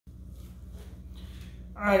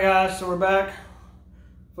Alright guys, so we're back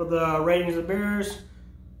for the ratings of beers.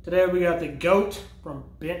 Today we got the GOAT from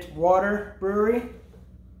Bentwater Brewery.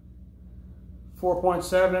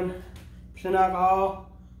 4.7%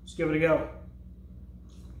 alcohol. Let's give it a go.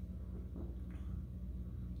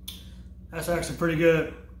 That's actually pretty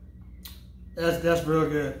good. That's real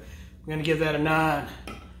good. I'm gonna give that a 9.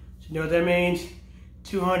 So you know what that means?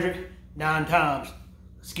 209 times.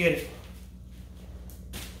 Let's get it.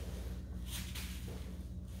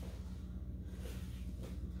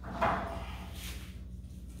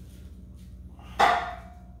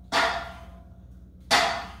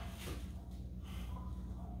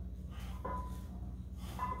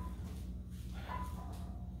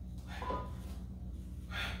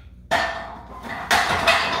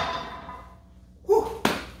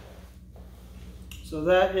 So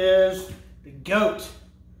that is the GOAT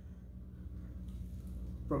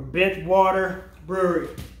from Bentwater Brewery.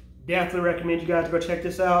 Definitely recommend you guys go check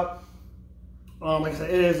this out. Like I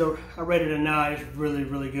said, I rated it a 9. It's really,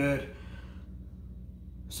 really good.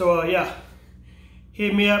 So yeah,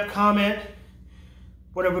 hit me up, comment,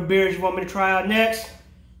 whatever beers you want me to try out next.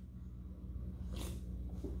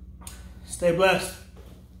 Stay blessed.